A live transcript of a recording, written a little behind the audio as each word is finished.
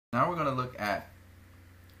Now we're going to look at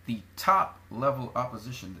the top level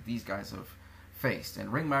opposition that these guys have faced.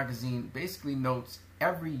 And Ring Magazine basically notes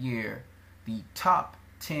every year the top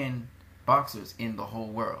 10 boxers in the whole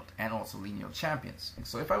world and also lineal champions.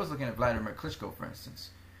 So if I was looking at Vladimir Klitschko, for instance,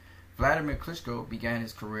 Vladimir Klitschko began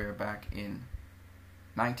his career back in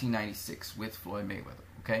 1996 with Floyd Mayweather.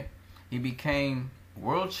 Okay, he became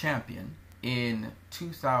world champion in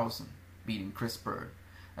 2000, beating Chris Bird.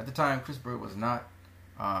 At the time, Chris Bird was not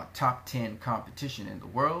top 10 competition in the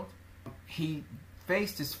world. He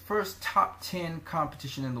faced his first top 10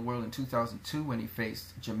 competition in the world in 2002 when he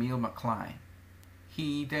faced Jameel McCline.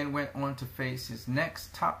 He then went on to face his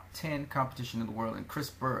next top 10 competition in the world in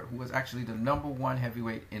Chris Bird, who was actually the #1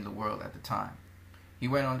 heavyweight in the world at the time. He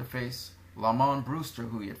went on to face Lamont Brewster,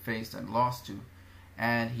 who he had faced and lost to,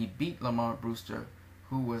 and he beat Lamont Brewster,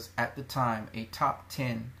 who was at the time a top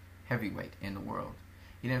 10 heavyweight in the world.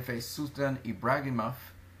 He then faced Sultan Ibragimov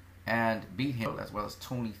and beat him, as well as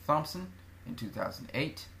Tony Thompson in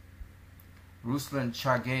 2008. Ruslan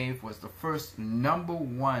Chagaev was the first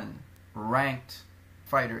 #1 ranked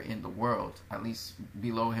fighter in the world, at least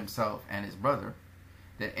below himself and his brother.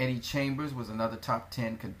 Then Eddie Chambers was another top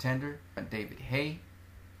 10 contender, and David Haye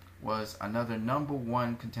was another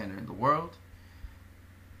 #1 contender in the world.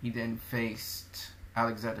 He then faced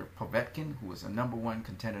Alexander Povetkin, who was a #1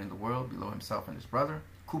 contender in the world below himself and his brother.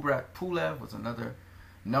 Kubrat Pulev was another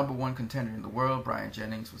 #1 contender in the world. Brian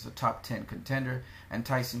Jennings was a top 10 contender, and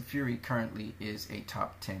Tyson Fury currently is a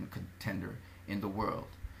top 10 contender in the world.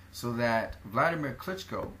 So that Vladimir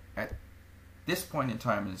Klitschko at this point in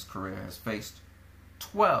time in his career has faced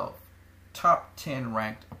 12 top 10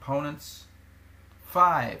 ranked opponents,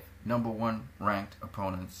 5 #1 ranked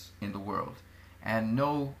opponents in the world, and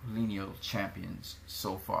no lineal champions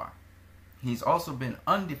so far. He's also been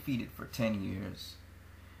undefeated for 10 years,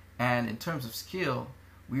 and in terms of skill,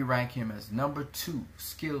 we rank him as #2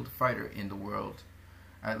 skilled fighter in the world,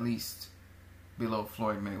 at least below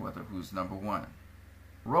Floyd Mayweather, who's #1.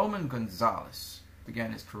 Roman Gonzalez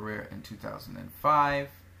began his career in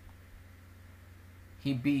 2005.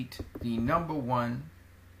 He beat the #1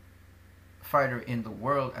 fighter in the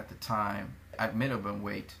world at the time at minimum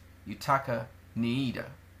weight, Yutaka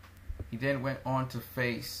Niida. He then went on to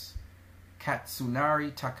face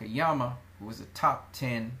Katsunari Takayama, who was a top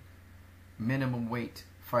 10 minimum weight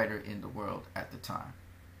fighter in the world at the time.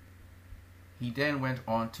 He then went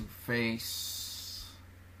on to face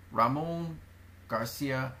Ramon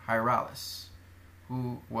Garcia Hirales,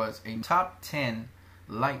 who was a top 10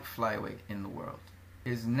 light flyweight in the world.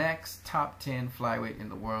 His next top 10 flyweight in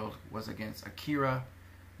the world was against Akira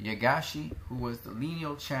Yagashi, who was the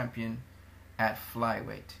lineal champion at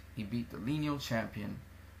flyweight. He beat the lineal champion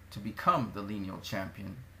to become the lineal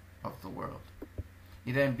champion of the world.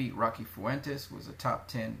 He then beat Rocky Fuentes, who was a top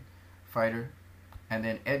 10 fighter, and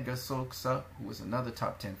then Edgar Sosa, who was another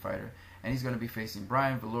top 10 fighter, and he's going to be facing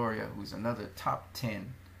Brian Viloria, who's another top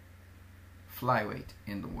 10 flyweight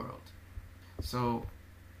in the world. So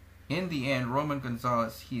in the end, Roman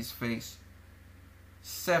Gonzalez, he's faced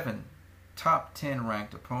 7 top 10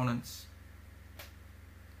 ranked opponents,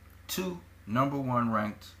 2 #1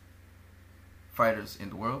 ranked fighters in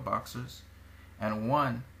the world, boxers, and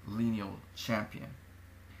 1 lineal champion.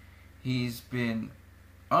 He's been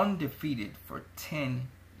undefeated for 10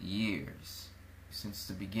 years, since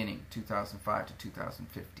the beginning, 2005 to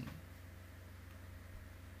 2015.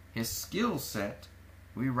 His skill set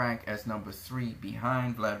we rank as #3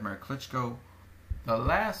 behind Vladimir Klitschko. The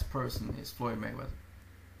last person is Floyd Mayweather.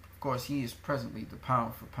 Of course, he is presently the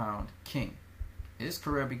pound for pound king. His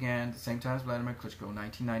career began at the same time as Vladimir Klitschko in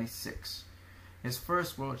 1996. His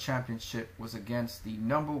first world championship was against the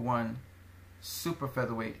 #1 super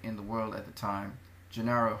featherweight in the world at the time,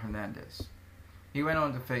 Genaro Hernandez. He went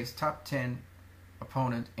on to face top 10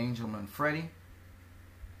 opponent Angel Manfredi.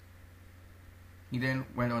 He then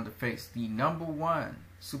went on to face the #1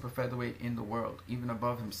 super featherweight in the world, even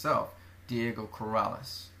above himself, Diego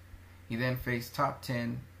Corrales. He then faced top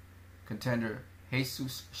 10 contender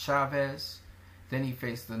Jesus Chavez. Then he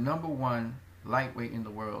faced the #1 lightweight in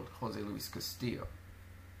the world, Jose Luis Castillo.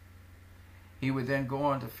 He would then go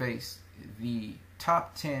on to face the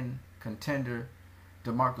top 10 contender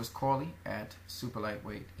DeMarcus Corley at super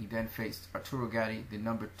lightweight. He then faced Arturo Gatti, the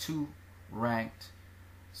 #2 ranked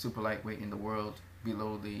super lightweight in the world,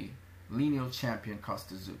 below the lineal champion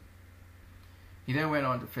Costa Tszyu. He then went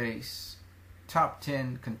on to face top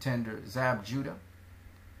 10 contender Zab Judah,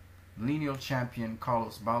 lineal champion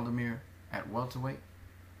Carlos Baldomir at welterweight,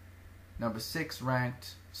 #6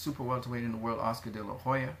 ranked super welterweight in the world Oscar De La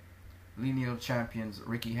Hoya, lineal champions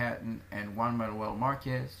Ricky Hatton and Juan Manuel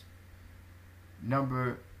Marquez,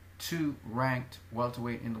 2 ranked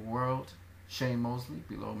welterweight in the world, Shane Mosley,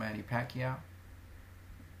 below Manny Pacquiao.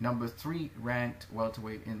 Number 3 ranked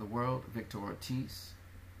welterweight in the world, Victor Ortiz.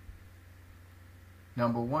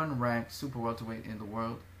 Number 1 ranked super welterweight in the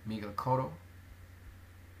world, Miguel Cotto.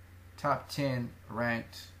 Top 10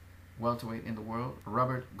 ranked welterweight in the world,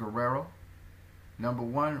 Robert Guerrero. Number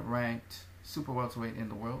 1 ranked super welterweight in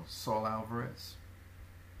the world, Saul Alvarez.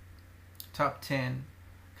 Top 10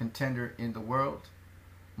 contender in the world,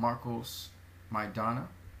 Marcos Maidana.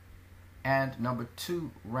 And number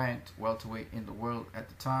 2 ranked welterweight in the world at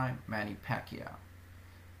the time, Manny Pacquiao.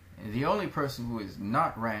 And the only person who is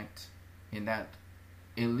not ranked in that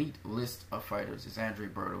elite list of fighters is Andre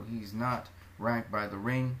Berto. He's not ranked by the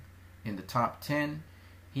Ring in the top 10.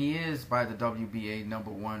 He is by the WBA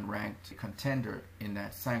number 1 ranked contender in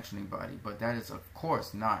that sanctioning body, but that is of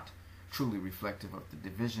course not truly reflective of the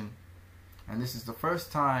division. And this is the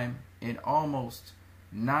first time in almost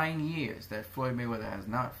 9 years that Floyd Mayweather has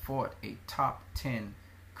not fought a top 10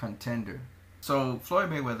 contender. So Floyd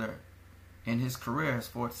Mayweather in his career has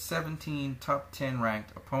fought 17 top 10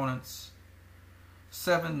 ranked opponents,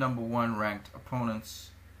 7 number 1 ranked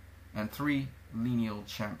opponents, and 3 lineal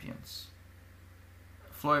champions.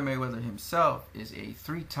 Floyd Mayweather himself is a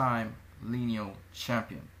 3-time lineal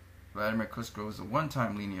champion. Vladimir Klitschko is a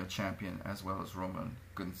 1-time lineal champion, as well as Roman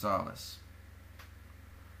Gonzalez.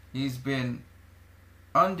 He's been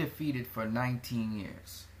undefeated for 19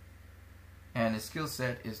 years, and his skill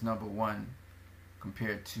set is number 1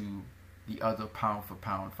 compared to the other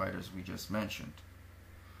pound-for-pound fighters we just mentioned.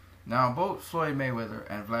 Now, both Floyd Mayweather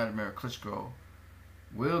and Vladimir Klitschko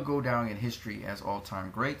will go down in history as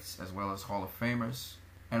all-time greats, as well as Hall of Famers,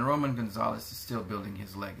 and Roman Gonzalez is still building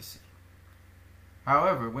his legacy.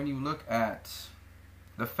 However, when you look at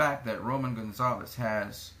the fact that Roman Gonzalez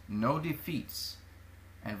has no defeats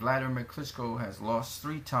and Vladimir Klitschko has lost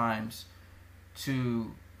 3 times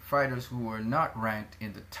to fighters who were not ranked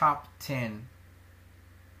in the top 10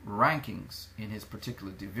 rankings in his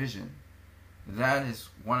particular division, that is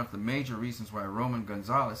one of the major reasons why Roman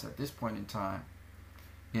Gonzalez at this point in time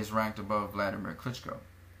is ranked above Vladimir Klitschko.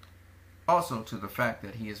 Also to the fact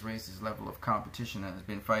that he has raised his level of competition and has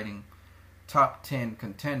been fighting top 10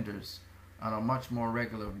 contenders on a much more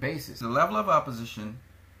regular basis. The level of opposition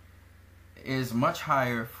is much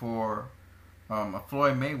higher for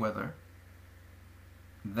Floyd Mayweather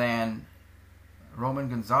than Roman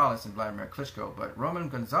Gonzalez and Vladimir Klitschko. But Roman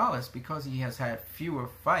Gonzalez, because he has had fewer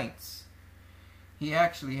fights, he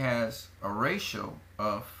actually has a ratio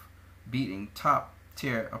of beating top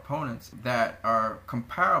tier opponents that are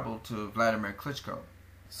comparable to Vladimir Klitschko.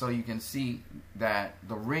 So you can see that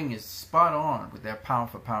the Ring is spot on with their pound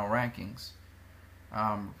for pound rankings.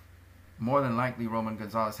 More than likely Roman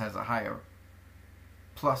Gonzalez has a higher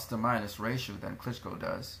plus to minus ratio than Klitschko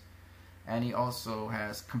does, and he also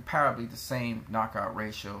has comparably the same knockout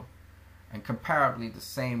ratio and comparably the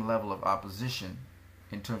same level of opposition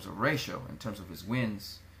in terms of ratio, in terms of his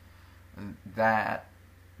wins, that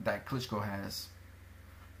Klitschko has.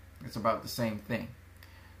 It's about the same thing.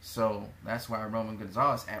 So that's why Roman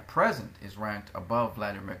Gonzalez at present is ranked above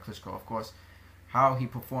Vladimir Klitschko. Of course, how he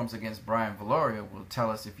performs against Brian Viloria will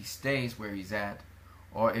tell us if he stays where he's at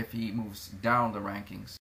or if he moves down the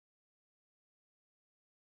rankings.